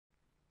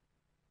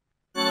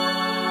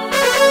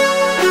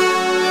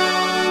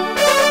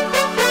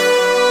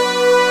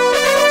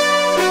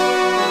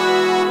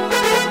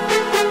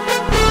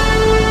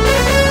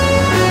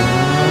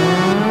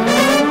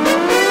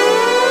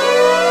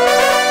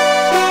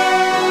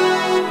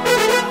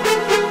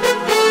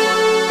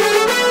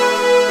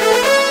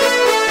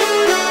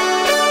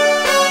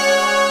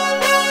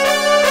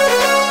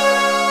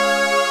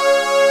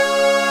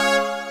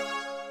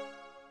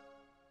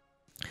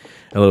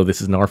Hello,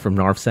 this is Narf from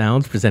Narf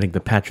Sounds presenting the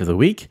Patch of the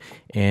Week,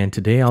 and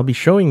today I'll be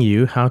showing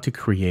you how to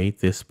create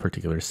this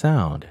particular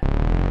sound.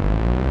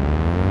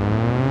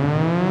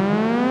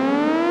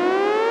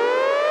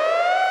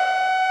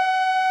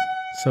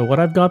 So what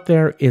I've got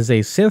there is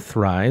a synth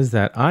rise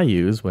that I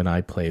use when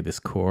I play this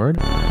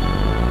chord.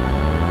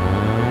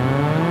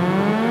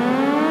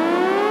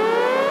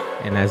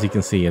 And as you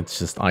can see, it's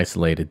just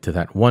isolated to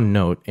that one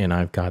note, and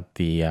I've got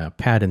the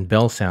pad and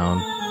bell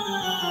sound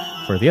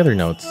for the other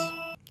notes.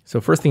 So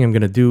first thing I'm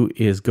going to do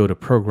is go to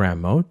program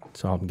mode.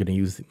 So I'm going to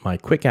use my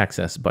quick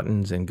access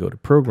buttons and go to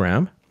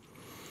program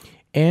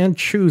and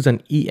choose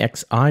an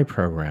EXI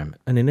program,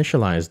 an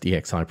initialized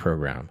EXI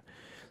program.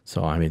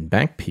 So I'm in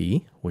bank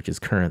P, which is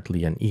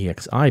currently an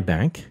EXI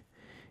bank,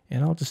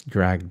 and I'll just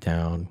drag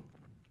down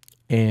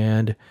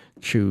and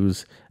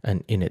choose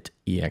an init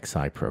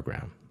EXI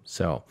program.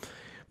 So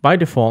by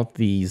default,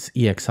 these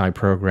EXI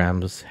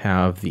programs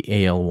have the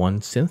AL1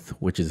 synth,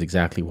 which is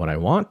exactly what I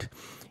want.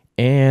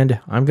 And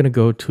I'm going to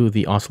go to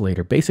the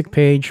oscillator basic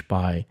page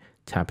by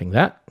tapping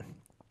that.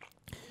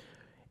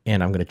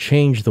 And I'm going to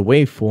change the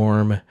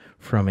waveform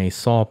from a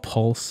saw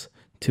pulse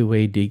to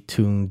a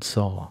detuned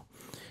saw.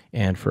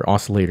 And for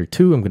oscillator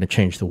 2, I'm going to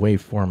change the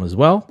waveform as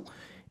well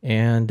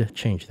and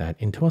change that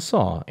into a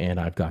saw. And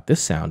I've got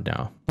this sound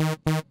now.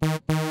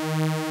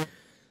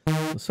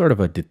 So sort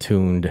of a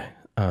detuned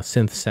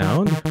synth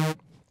sound.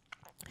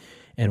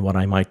 And what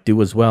I might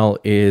do as well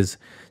is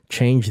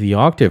change the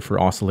octave for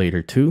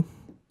oscillator 2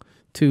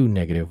 to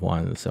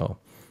 -1, so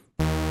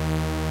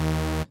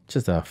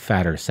just a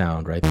fatter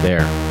sound right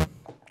there.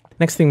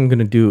 Next thing I'm going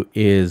to do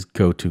is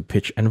go to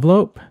pitch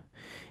envelope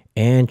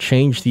and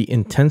change the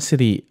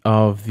intensity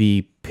of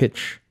the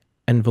pitch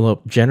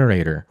envelope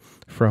generator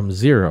from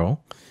 0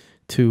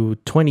 to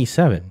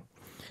 27.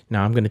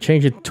 Now I'm going to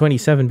change it to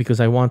 27 because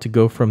I want to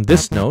go from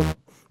this note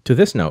to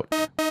this note,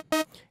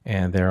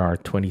 and there are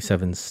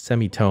 27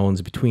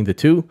 semitones between the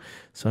two,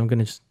 so I'm going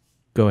to just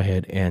go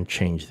ahead and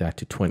change that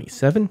to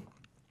 27.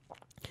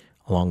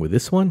 Along with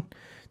this one,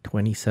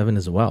 27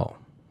 as well.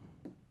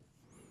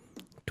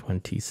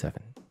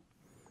 27.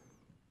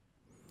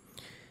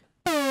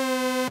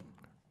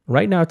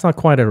 Right now, it's not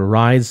quite a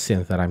rise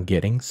synth that I'm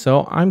getting,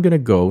 so I'm going to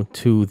go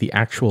to the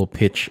actual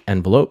pitch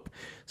envelope.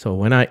 So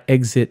when I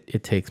exit,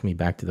 it takes me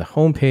back to the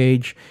home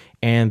page,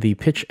 and the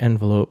pitch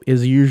envelope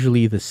is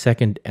usually the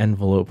second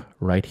envelope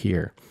right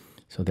here.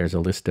 So there's a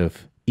list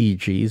of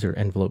EGs or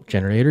envelope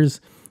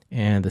generators,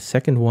 and the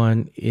second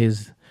one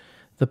is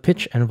the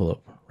pitch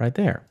envelope right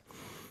there.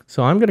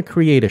 So I'm going to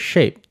create a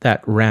shape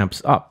that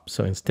ramps up.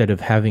 So instead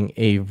of having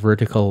a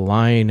vertical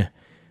line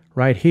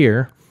right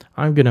here,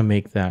 I'm going to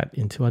make that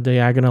into a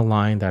diagonal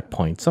line that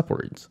points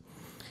upwards.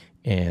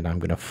 And I'm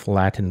going to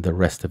flatten the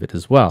rest of it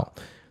as well.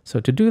 So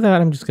to do that,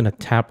 I'm just going to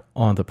tap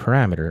on the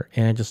parameter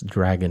and just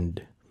drag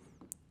and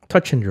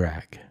touch and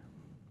drag.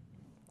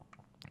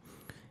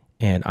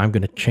 And I'm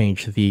going to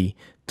change the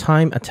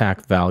time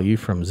attack value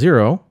from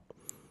 0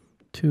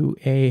 to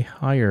a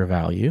higher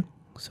value.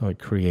 So it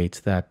creates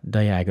that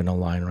diagonal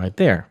line right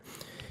there.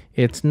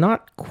 It's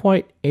not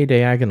quite a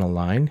diagonal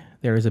line.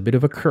 There is a bit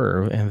of a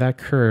curve, and that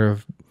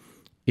curve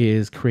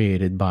is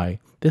created by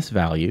this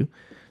value.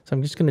 So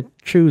I'm just going to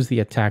choose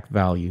the attack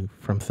value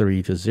from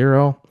 3 to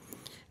 0,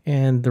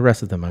 and the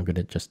rest of them I'm going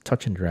to just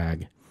touch and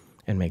drag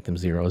and make them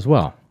 0 as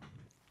well.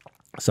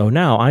 So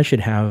now I should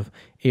have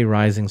a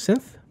rising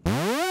synth,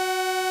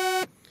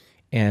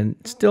 and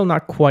still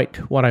not quite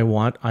what I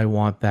want. I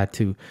want that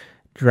to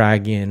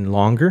drag in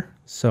longer.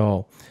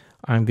 So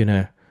I'm going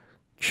to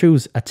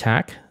choose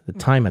attack, the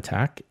time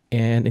attack,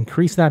 and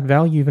increase that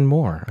value even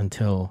more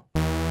until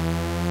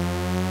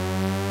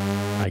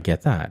I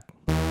get that.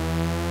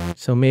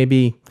 So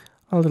maybe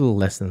a little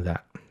less than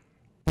that.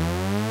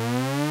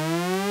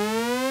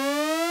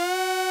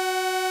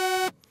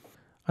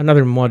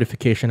 Another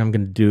modification I'm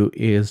going to do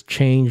is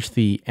change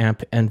the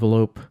amp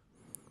envelope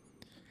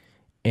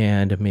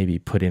and maybe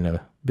put in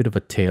a bit of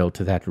a tail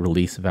to that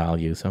release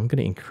value. So I'm going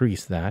to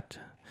increase that.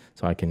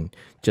 So I can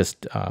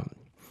just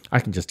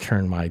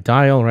turn my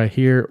dial right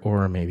here,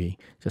 or maybe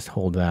just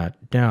hold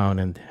that down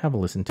and have a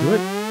listen to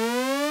it.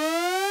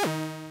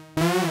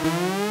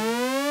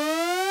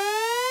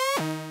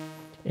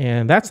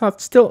 And that's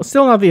not still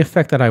not the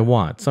effect that I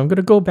want. So I'm going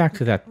to go back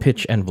to that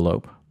pitch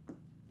envelope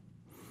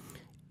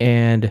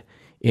and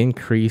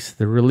increase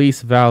the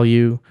release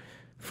value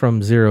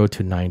from 0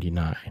 to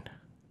 99.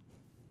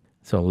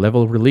 So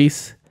level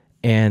release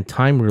and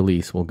time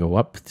release will go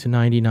up to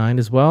 99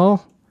 as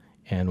well.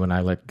 And when I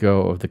let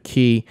go of the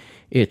key,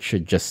 it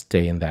should just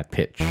stay in that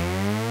pitch.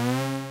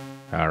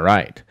 All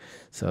right,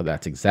 so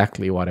that's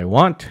exactly what I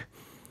want.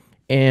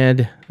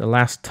 And the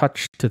last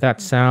touch to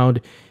that sound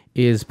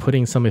is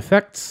putting some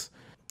effects.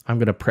 I'm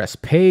going to press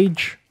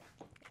page,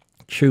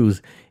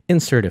 choose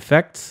insert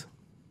effects.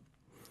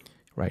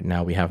 Right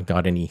now we haven't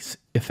got any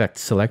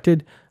effects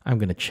selected. I'm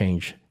going to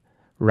change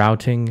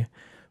routing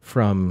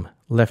from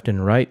left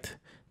and right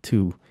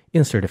to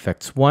insert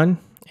effects 1,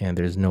 and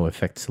there's no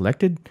effect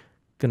selected.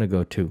 Going to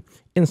go to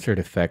insert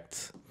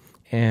effects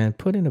and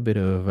put in a bit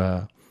of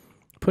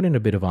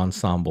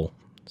ensemble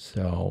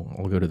So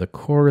I'll go to the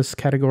chorus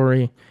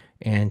category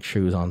and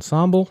choose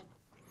ensemble.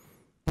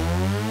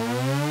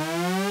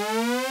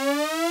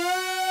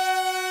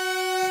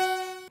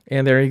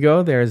 And there you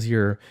go. There's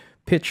your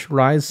pitch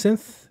rise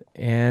synth.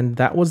 And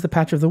that was the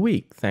patch of the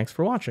week. Thanks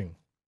for watching.